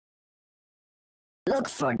Look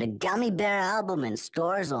for the Gummy Bear album in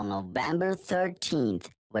stores on November 13th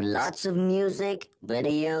with lots of music,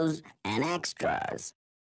 videos, and extras.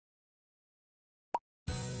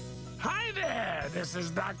 Hi there, this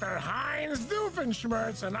is Dr. Heinz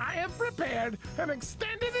Doofenshmirtz, and I have prepared an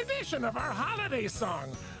extended edition of our holiday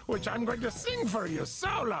song, which I'm going to sing for you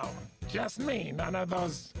solo. Just me, none of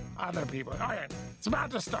those other people. All right, it's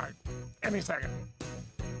about to start. Any second.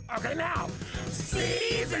 Okay, now.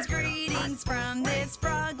 Season's greetings from this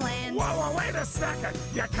frogland. Whoa, wait a second.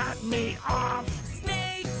 You cut me off.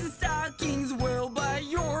 Snakes and stockings will bite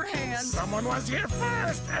your hand. Someone was here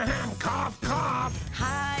first. Ahem, cough, cough.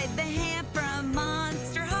 Hide the hand from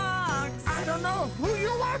monster hogs. I don't know who you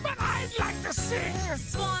are, but I'd like to sing.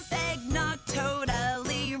 Swamp eggnog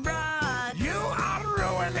totally rocks. You are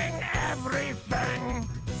ruining everything.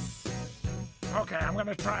 Okay, I'm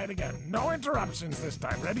gonna try it again. No interruptions this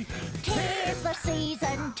time. Ready? 'Tis the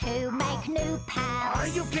season to make new pals. Are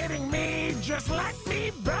you kidding me? Just let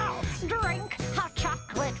me bounce. Drink hot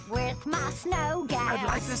chocolate with my snow gals. I'd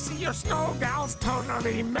like to see your snow gals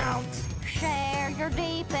totally melt. Share your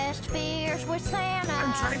deepest fears with Santa.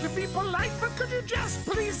 I'm trying to be polite, but could you just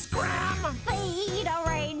please scram? Feed a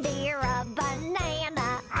reindeer a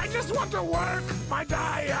banana. I just want to work my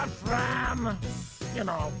diaphragm. You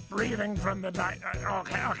know, breathing from the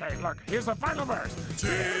Okay, look, here's the final verse.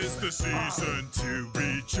 'Tis the season to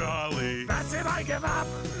be jolly. That's it, I give up.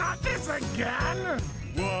 Not this again.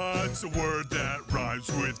 What's a word that rhymes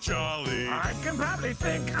with jolly? I can probably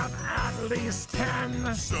think of at least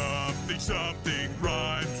 10. Something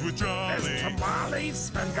rhymes with jolly. There's tamales,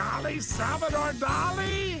 Svengali, Salvador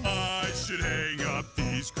Dali. I should hang up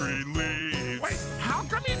these green leaves. Wait, how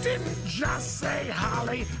come you didn't just say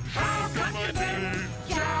holly? How come you didn't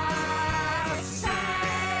just say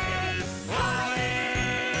holly?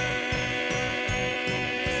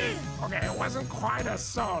 Okay, it wasn't quite a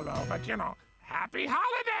solo, but you know, happy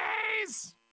holidays!